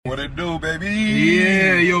What it do, baby?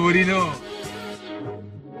 Yeah, you already know.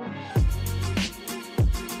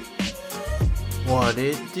 What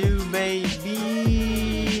it do, baby?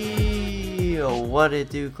 What it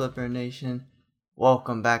do, Clipper Nation?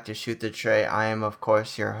 Welcome back to Shoot the Trey. I am, of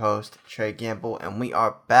course, your host, Trey Gamble, and we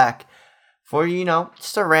are back for,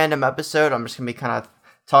 just a random episode. I'm just going to be kind of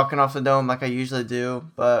talking off the dome like I usually do,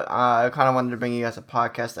 but I kind of wanted to bring you guys a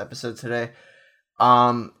podcast episode today.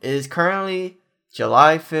 It is currently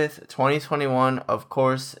July 5th, 2021. Of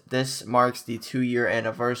course, this marks the 2-year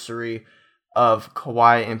anniversary of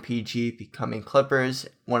Kawhi and PG becoming Clippers.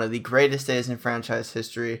 One of the greatest days in franchise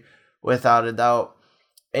history, without a doubt.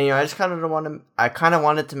 And, I just kind of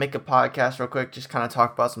wanted to make a podcast real quick, just kind of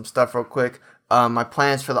talk about some stuff real quick. My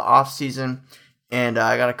plans for the off season, and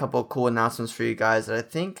I got a couple of cool announcements for you guys that I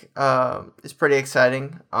think is pretty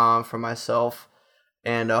exciting for myself.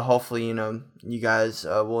 And hopefully, you guys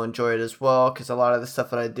will enjoy it as well, because a lot of the stuff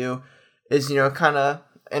that I do is, kind of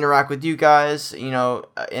interact with you guys,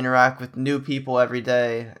 interact with new people every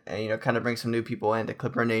day, and, kind of bring some new people into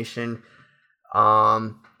Clipper Nation,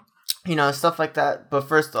 stuff like that. But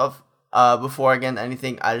first off, before I get into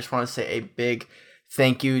anything, I just want to say a big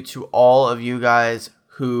thank you to all of you guys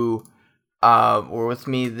who were with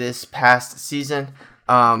me this past season.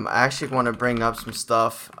 I actually want to bring up some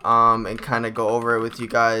stuff and kind of go over it with you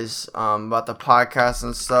guys about the podcast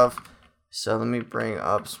and stuff. So let me bring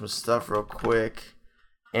up some stuff real quick.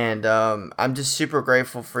 And I'm just super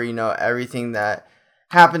grateful for, everything that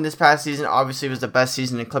happened this past season. Obviously, it was the best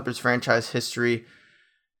season in Clippers franchise history.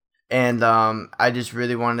 And I just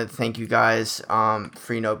really wanted to thank you guys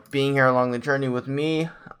for, being here along the journey with me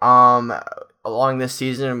along this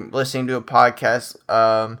season, listening to a podcast,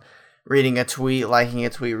 reading a tweet, liking a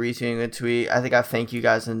tweet, retweeting a tweet. I think I thank you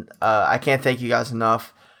guys, and I can't thank you guys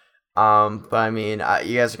enough. But I mean,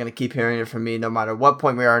 you guys are gonna keep hearing it from me no matter what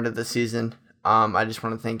point we are into the season. I just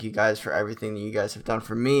want to thank you guys for everything that you guys have done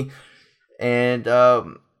for me, and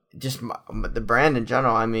just the brand in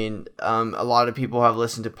general. I mean, a lot of people have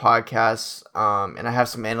listened to podcasts, and I have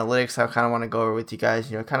some analytics I kind of want to go over with you guys.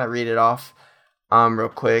 Kind of read it off, real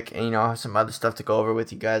quick, and I have some other stuff to go over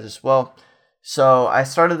with you guys as well. So I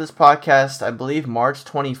started this podcast, I believe, March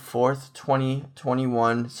 24th,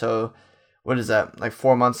 2021. So what is that? Like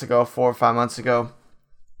 4 or 5 months ago.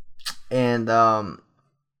 And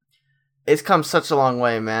it's come such a long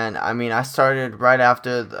way, man. I mean, I started right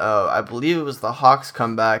after, I believe it was the Hawks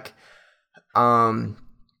comeback. The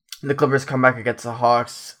Clippers comeback against the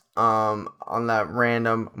Hawks on that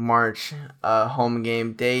random March home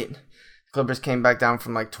game date. Clippers came back down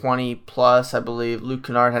from like 20 plus, I believe. Luke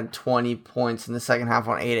Kennard had 20 points in the second half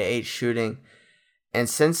on 8-8 shooting. And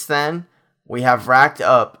since then, we have racked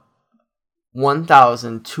up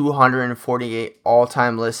 1,248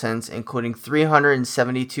 all-time listens, including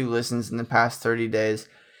 372 listens in the past 30 days.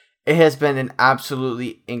 It has been an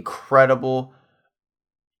absolutely incredible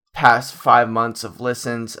past 5 months of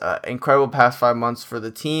listens. Incredible past 5 months for the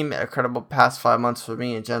team. Incredible past 5 months for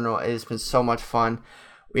me in general. It has been so much fun.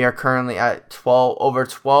 We are currently at over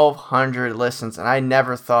 1,200 listens, and I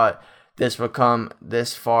never thought this would come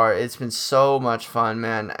this far. It's been so much fun,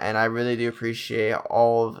 man, and I really do appreciate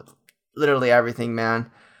literally everything, man.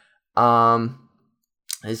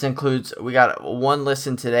 This includes, we got one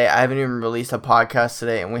listen today. I haven't even released a podcast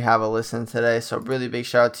today, and we have a listen today, so really big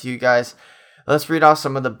shout out to you guys. Let's read off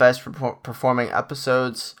some of the best performing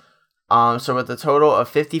episodes. So with a total of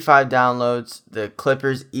 55 downloads, the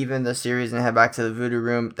Clippers even the series and head back to the Voodoo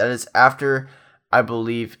Room. That is after, I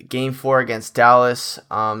believe, Game 4 against Dallas.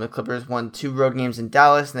 The Clippers won 2 road games in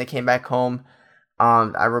Dallas, and they came back home.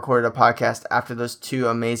 I recorded a podcast after those 2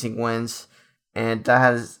 amazing wins, and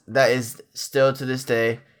that is still to this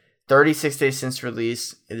day, 36 days since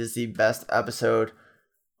release. It is the best episode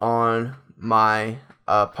on my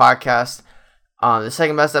podcast. The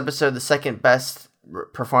second best episode, the second best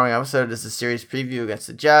performing episode, is the series preview against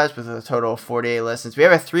the Jazz with a total of 48 listens. We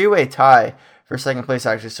have a 3-way tie for second place,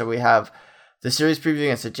 actually. So we have the series preview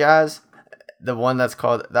against the Jazz, the one that's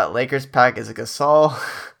called That Lakers Pack is a Gasol.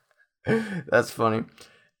 That's funny.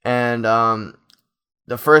 And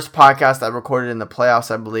the first podcast I recorded in the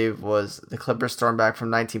playoffs, I believe, was the Clippers stormed back from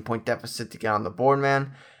 19-point deficit to get on the board,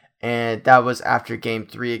 man. And that was after Game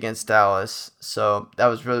 3 against Dallas. So that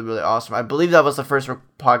was really, really awesome. I believe that was the first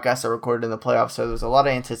podcast I recorded in the playoffs. So there was a lot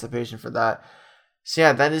of anticipation for that. So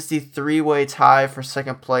yeah, that is the 3-way tie for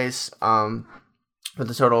second place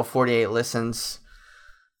with a total of 48 listens.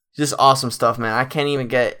 Just awesome stuff, man. Words can't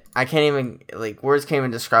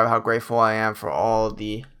even describe how grateful I am for all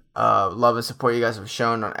the love and support you guys have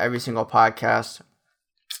shown on every single podcast.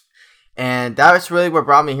 And that's really what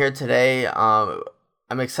brought me here today.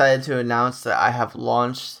 I'm excited to announce that I have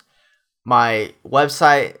launched my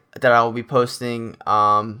website that I will be posting,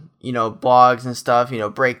 blogs and stuff,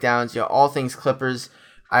 breakdowns, all things Clippers.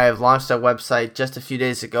 I have launched a website just a few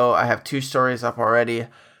days ago. I have 2 stories up already.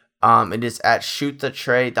 It is at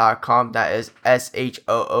shootthetrey.com. That is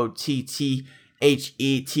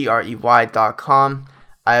SHOOTTHETREY.com.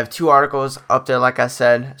 I have 2 articles up there, like I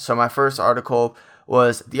said. So my first article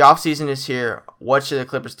was the offseason is here. What should the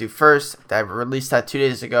Clippers do first? That I released that 2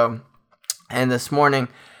 days ago. And this morning,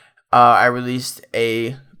 I released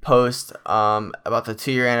a post about the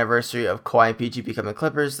 2-year anniversary of Kawhi and PG becoming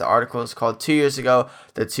Clippers. The article is called 2 years ago,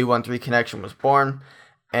 the 213 connection was born.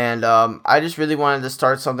 And I just really wanted to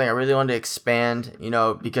start something. I really wanted to expand,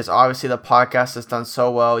 because obviously the podcast has done so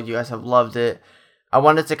well. You guys have loved it. I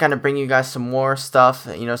wanted to kind of bring you guys some more stuff,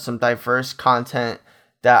 some diverse content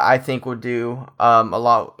that I think will do a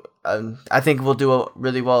lot. I think will do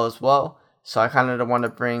really well as well. So I kind of want to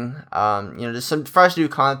bring, just some fresh new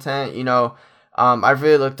content. I've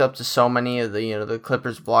really looked up to so many of the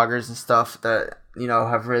Clippers bloggers and stuff that,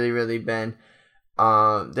 have really, really been,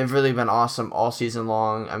 they've really been awesome all season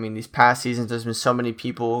long. I mean, these past seasons, there's been so many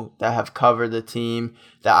people that have covered the team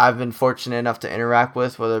that I've been fortunate enough to interact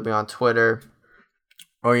with, whether it be on Twitter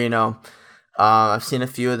or, I've seen a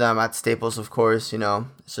few of them at Staples, of course,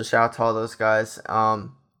 so shout out to all those guys.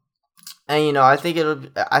 And, I think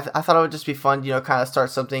I thought it would just be fun, kind of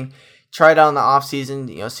start something, try it out in the off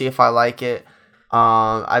season, see if I like it.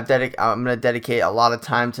 I'm going to dedicate a lot of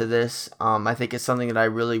time to this. I think it's something that I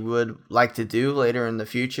really would like to do later in the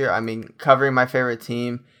future. I mean, covering my favorite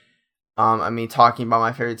team, talking about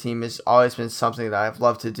my favorite team has always been something that I've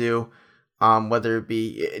loved to do. Whether it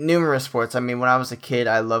be numerous sports. I mean, when I was a kid,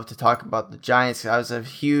 I loved to talk about the Giants. I was a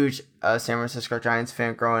huge San Francisco Giants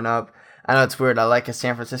fan growing up. I know it's weird. I like a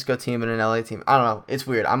San Francisco team and an LA team. I don't know. It's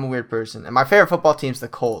weird. I'm a weird person. And my favorite football team's the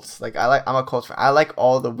Colts. I'm a Colts fan. I like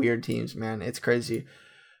all the weird teams, man. It's crazy.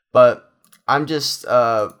 But I'm just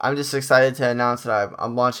excited to announce that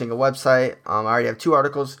I'm launching a website. I already have 2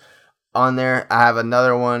 articles on there. I have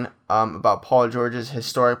another one about Paul George's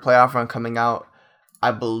historic playoff run coming out,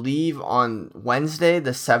 I believe, on Wednesday,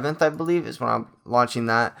 the 7th, I believe, is when I'm launching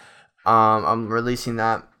that. I'm releasing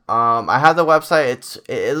that. I have the website.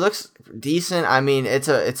 It looks decent. I mean, it's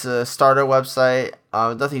a starter website.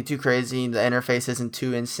 Nothing too crazy. The interface isn't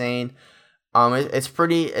too insane. It's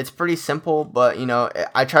pretty simple, but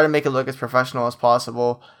I try to make it look as professional as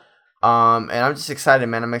possible. And I'm just excited,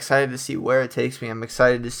 man. I'm excited to see where it takes me. I'm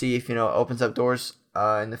excited to see if it opens up doors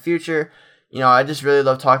in the future. I just really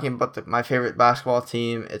love talking about my favorite basketball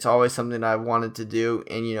team. It's always something that I've wanted to do.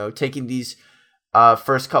 And, taking these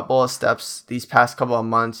first couple of steps, these past couple of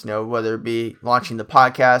months, whether it be launching the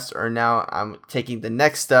podcast or now I'm taking the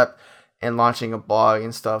next step and launching a blog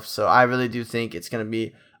and stuff. So I really do think it's going to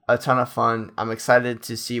be a ton of fun. I'm excited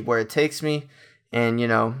to see where it takes me. And,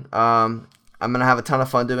 I'm going to have a ton of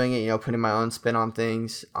fun doing it, putting my own spin on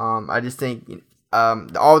things. I just think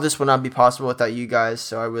all of this would not be possible without you guys,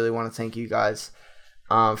 so I really want to thank you guys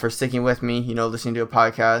for sticking with me, listening to a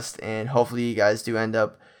podcast, and hopefully you guys do end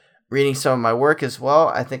up reading some of my work as well.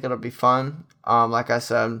 I think it'll be fun. Like I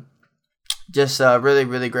said, just really,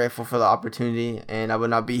 really grateful for the opportunity, and I would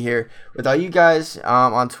not be here without you guys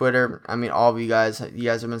on Twitter. I mean, all of you guys have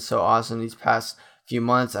been so awesome these past few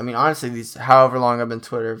months. I mean, honestly, these however long I've been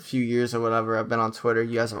Twitter, a few years or whatever I've been on Twitter,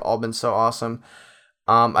 you guys have all been so awesome.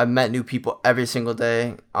 I've met new people every single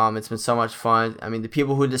day. It's been so much fun. I mean, the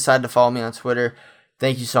people who decide to follow me on Twitter,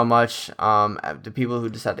 thank you so much. The people who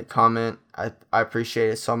decide to comment, I appreciate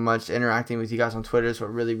it so much. Interacting with you guys on Twitter is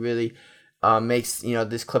what really, really makes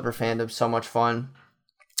this Clipper fandom so much fun.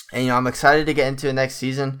 And I'm excited to get into the next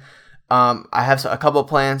season. I have a couple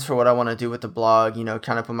plans for what I want to do with the blog.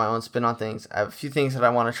 Kind of put my own spin on things. I have a few things that I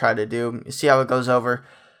want to try to do. See how it goes over.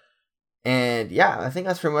 And yeah, I think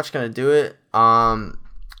that's pretty much going to do it.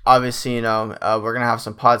 Obviously, we're going to have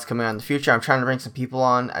some pods coming on in the future. I'm trying to bring some people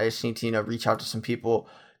on. I just need to, reach out to some people,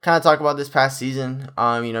 kind of talk about this past season.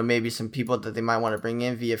 Maybe some people that they might want to bring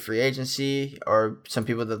in via free agency or some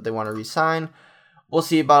people that they want to re-sign. We'll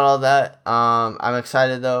see about all that. I'm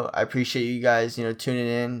excited though. I appreciate you guys, tuning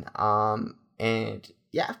in. And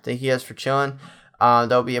yeah, thank you guys for chilling.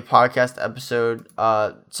 There'll be a podcast episode,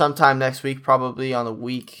 sometime next week, probably on the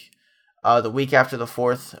week after the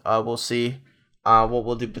 4th. We'll see what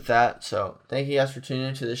we'll do with that. So thank you guys for tuning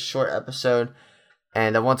in to this short episode.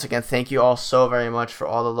 And once again, thank you all so very much for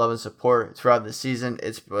all the love and support throughout the season.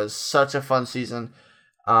 It was such a fun season,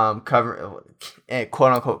 quote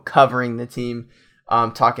unquote covering the team,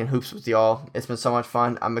 talking hoops with y'all. It's been so much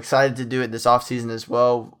fun. I'm excited to do it this off season as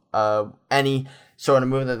well. Any sort of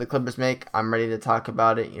move that the Clippers make, I'm ready to talk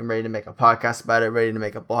about it. I'm ready to make a podcast about it, ready to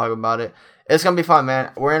make a blog about it. It's going to be fun,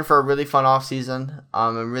 man. We're in for a really fun offseason.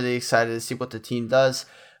 I'm really excited to see what the team does.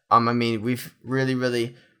 We've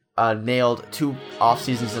really nailed 2 off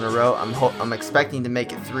seasons in a row. I'm expecting to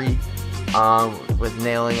make it 3 with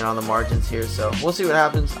nailing it on the margins here. So we'll see what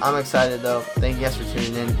happens. I'm excited though. Thank you guys for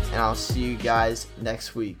tuning in, and I'll see you guys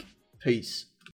next week. Peace.